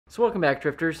So welcome back,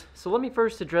 drifters. So let me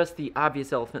first address the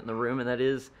obvious elephant in the room, and that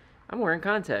is I'm wearing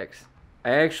contacts. I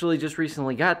actually just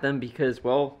recently got them because,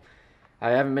 well,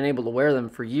 I haven't been able to wear them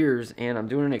for years, and I'm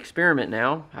doing an experiment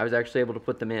now. I was actually able to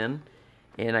put them in,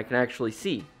 and I can actually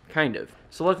see, kind of.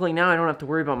 So luckily now I don't have to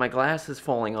worry about my glasses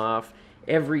falling off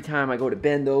every time I go to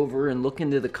bend over and look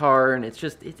into the car, and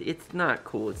it's not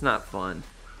cool. It's not fun.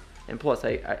 And plus,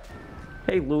 hey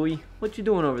Louie, what you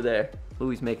doing over there?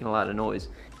 Louie's making a lot of noise.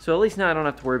 So at least now I don't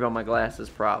have to worry about my glasses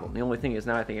problem. The only thing is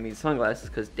now I think I need sunglasses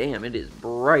because damn, it is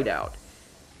bright out.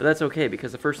 But that's okay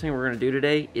because the first thing we're going to do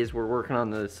today is we're working on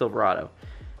the Silverado.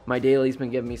 My daily's been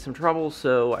giving me some trouble,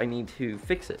 so I need to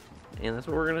fix it. And that's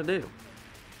what we're going to do.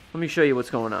 Let me show you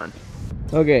what's going on.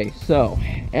 Okay, so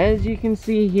as you can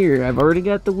see here, I've already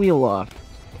got the wheel off.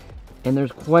 And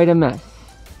there's quite a mess.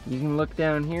 You can look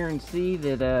down here and see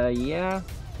that, yeah,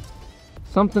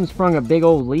 something sprung a big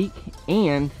old leak,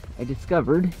 and I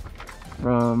discovered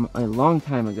from a long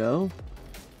time ago,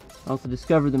 I also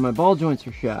discovered that my ball joints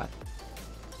are shot.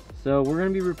 So we're going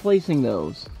to be replacing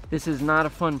those. This is not a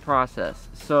fun process.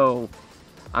 So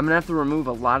I'm going to have to remove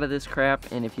a lot of this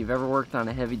crap, and if you've ever worked on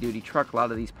a heavy duty truck, a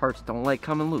lot of these parts don't like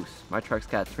coming loose. My truck's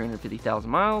got 350,000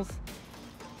 miles.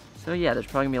 So yeah, there's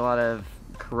probably going to be a lot of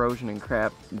corrosion and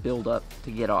crap build up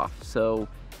to get off. So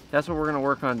that's what we're going to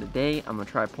work on today. I'm going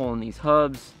to try pulling these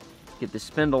hubs, get the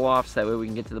spindle off so that way we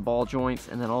can get to the ball joints,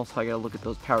 and then also I got to look at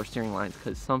those power steering lines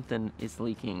because something is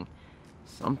leaking,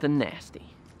 something nasty.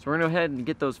 So we're going to go ahead and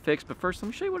get those fixed, but first let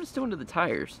me show you what it's doing to the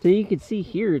tires. So you can see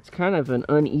here it's kind of an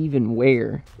uneven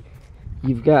wear.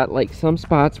 You've got like some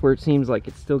spots where it seems like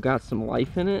it's still got some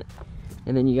life in it,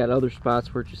 and then you got other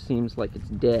spots where it just seems like it's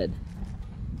dead.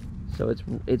 So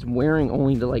it's wearing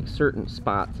only to like certain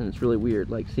spots, and it's really weird.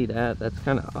 Like, see that? That's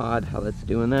kind of odd how that's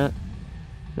doing that.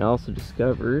 And I also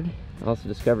discovered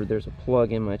there's a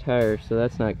plug in my tire, so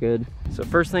that's not good. So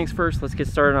first things first, let's get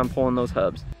started on pulling those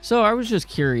hubs. So I was just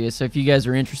curious if you guys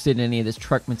are interested in any of this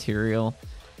truck material.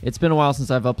 It's been a while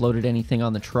since I've uploaded anything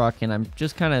on the truck, and I'm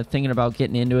just kind of thinking about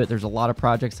getting into it. There's a lot of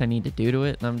projects I need to do to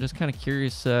it, and I'm just kind of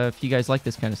curious if you guys like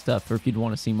this kind of stuff or if you'd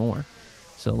want to see more.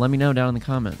 So let me know down in the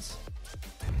comments.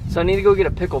 So I need to go get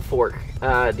a pickle fork.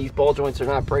 These ball joints are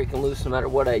not breaking loose no matter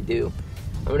what I do.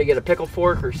 I'm gonna get a pickle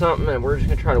fork or something, and we're just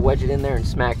gonna try to wedge it in there and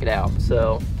smack it out.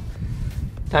 So,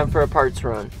 time for a parts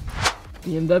run.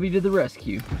 BMW to the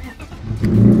rescue.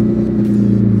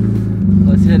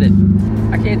 Let's hit it.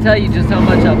 I can't tell you just how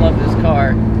much I love this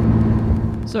car.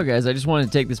 So guys, I just wanted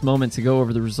to take this moment to go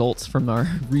over the results from our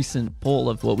recent poll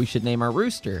of what we should name our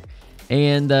rooster.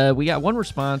 And we got one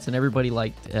response, and everybody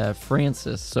liked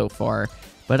Francis so far.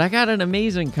 But I got an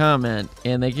amazing comment,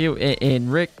 and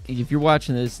and Rick, if you're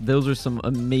watching this, those are some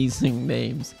amazing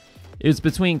names. It's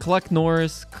between Cluck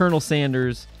Norris, Colonel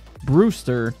Sanders,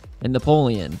 Brewster, and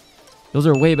Napoleon. Those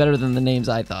are way better than the names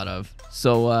I thought of.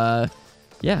 So,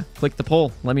 yeah, click the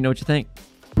poll. Let me know what you think.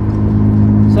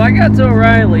 So I got to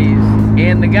O'Reilly's,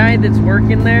 and the guy that's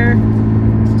working there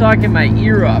is talking my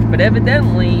ear off. But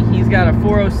evidently, he's got a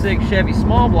 406 Chevy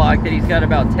small block that he's got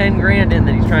about 10 grand in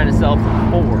that he's trying to sell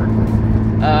for 4.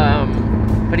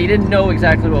 But he didn't know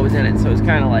exactly what was in it, so it's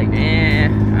kind of like,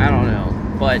 I don't know.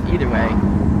 But either way,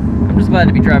 I'm just glad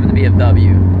to be driving the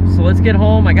BMW. So let's get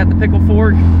home. I got the pickle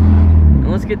fork, and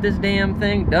let's get this damn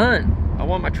thing done. I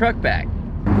want my truck back.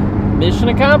 Mission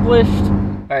accomplished.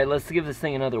 All right, let's give this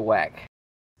thing another whack.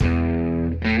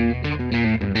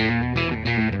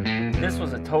 This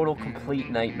was a total complete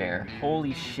nightmare.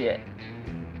 Holy shit.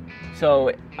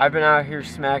 So I've been out here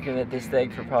smacking at this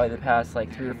thing for probably the past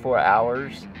like 3 or 4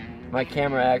 hours. My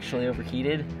camera actually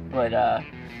overheated, but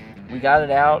we got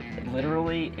it out.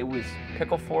 Literally, it was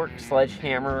pickle fork,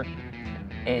 sledgehammer,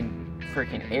 and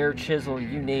freaking air chisel,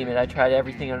 you name it. I tried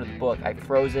everything under the book. I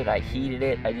froze it, I heated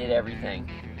it, I did everything.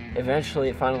 Eventually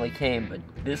it finally came, but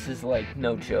this is like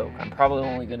no joke. I'm probably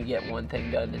only gonna get one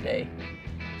thing done today.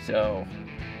 So,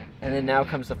 and then now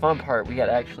comes the fun part. We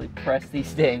gotta actually press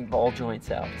these dang ball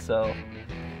joints out. So,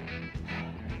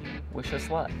 wish us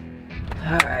luck.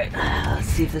 All right, let's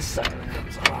see if this sucker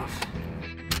comes off.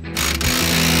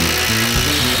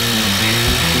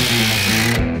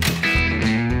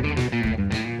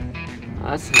 Oh,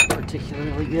 that's not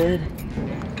particularly good.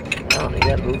 I don't think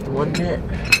that moved one bit.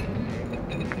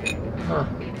 Huh.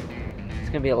 It's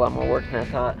gonna be a lot more work than I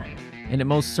thought. And it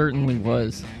most certainly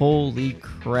was. Holy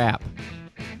crap.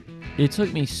 It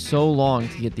took me so long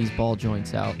to get these ball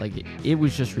joints out. Like, it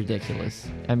was just ridiculous.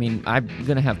 I mean, I'm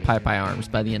gonna have Popeye arms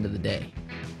by the end of the day.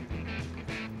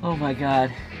 Oh my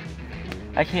god.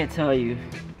 I can't tell you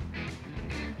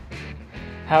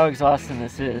how exhausting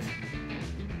this is.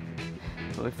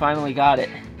 But we finally got it.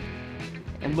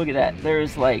 And look at that.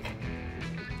 There's like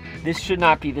This should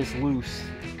not be this loose.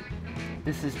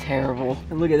 This is terrible.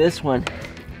 And look at this one.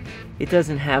 It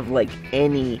doesn't have like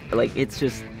any, like it's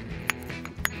just,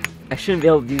 I shouldn't be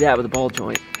able to do that with a ball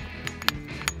joint.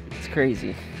 It's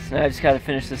crazy. So now I just gotta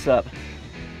finish this up.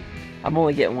 I'm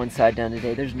only getting one side done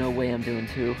today. There's no way I'm doing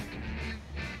two.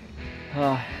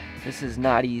 This is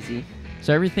not easy.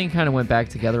 So everything kind of went back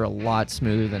together a lot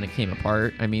smoother than it came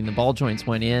apart. I mean, the ball joints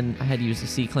went in. I had to use the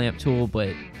C-clamp tool,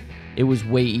 but it was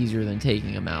way easier than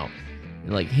taking them out.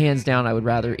 Like, hands down, I would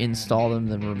rather install them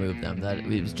than remove them.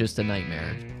 It was just a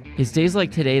nightmare. It's days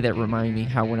like today that remind me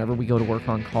how whenever we go to work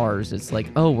on cars, it's like,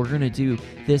 oh, we're going to do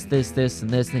this, this, this, and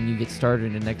this. Then you get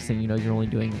started, and next thing you know, you're only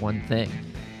doing one thing.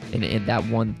 And that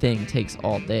one thing takes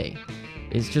all day.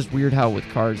 It's just weird how with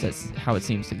cars, that's how it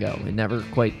seems to go. It never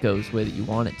quite goes the way that you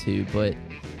want it to, but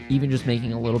even just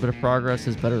making a little bit of progress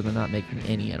is better than not making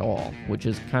any at all, which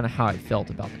is kind of how I felt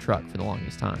about the truck for the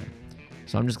longest time.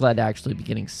 So I'm just glad to actually be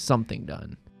getting something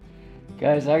done.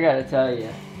 Guys, I gotta tell you,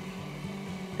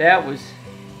 that was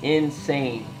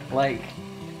insane. Like,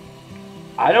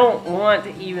 I don't want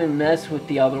to even mess with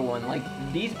the other one. Like,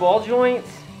 these ball joints,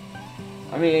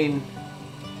 I mean,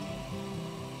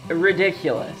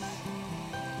 ridiculous.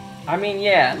 I mean,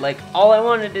 yeah, like, all I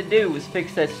wanted to do was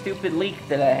fix that stupid leak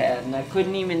that I had, and I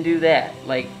couldn't even do that.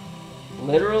 Like,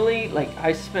 literally, like,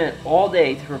 I spent all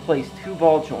day to replace 2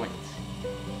 ball joints.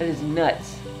 That is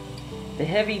nuts. The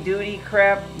heavy-duty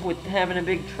crap with having a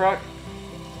big truck,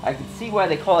 I can see why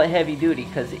they call it heavy-duty,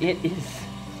 because it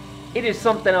is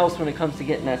something else when it comes to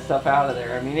getting that stuff out of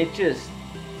there. I mean, it just,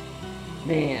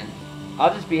 man,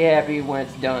 I'll just be happy when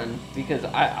it's done, because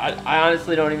I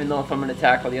honestly don't even know if I'm going to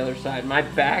tackle the other side. My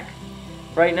back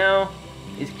right now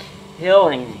is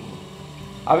killing me.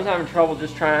 I was having trouble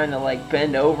just trying to, like,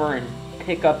 bend over and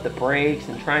pick up the brakes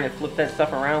and trying to flip that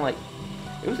stuff around. Like,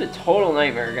 it was a total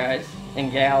nightmare, guys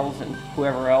and gals and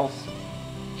whoever else.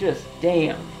 Just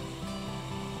damn.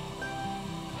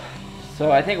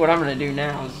 So I think what I'm going to do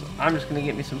now is I'm just going to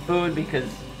get me some food, because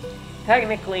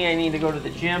technically I need to go to the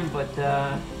gym, but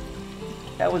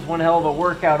that was one hell of a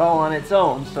workout all on its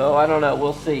own, so I don't know,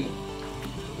 we'll see.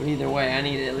 But either way, I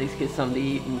need to at least get something to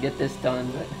eat and get this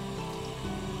done, but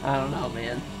I don't know,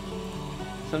 man.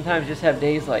 Sometimes you just have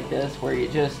days like this where you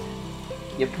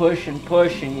push and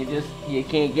push and you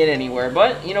can't get anywhere.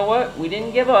 But you know what? We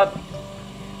didn't give up.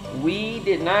 We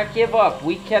did not give up.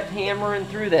 We kept hammering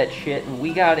through that shit and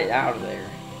we got it out of there.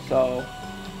 So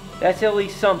that's at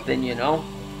least something, you know.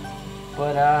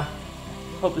 But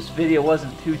hope this video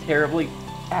wasn't too terribly,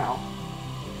 ow.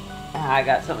 I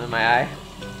got something in my eye.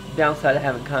 Downside of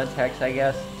having contacts, I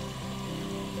guess.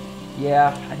 Yeah,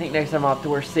 I think next time I'll have to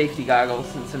wear safety goggles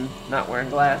since I'm not wearing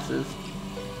glasses.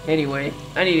 Anyway,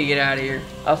 I need to get out of here.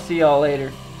 I'll see y'all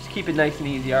later. Just keep it nice and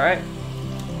easy, alright?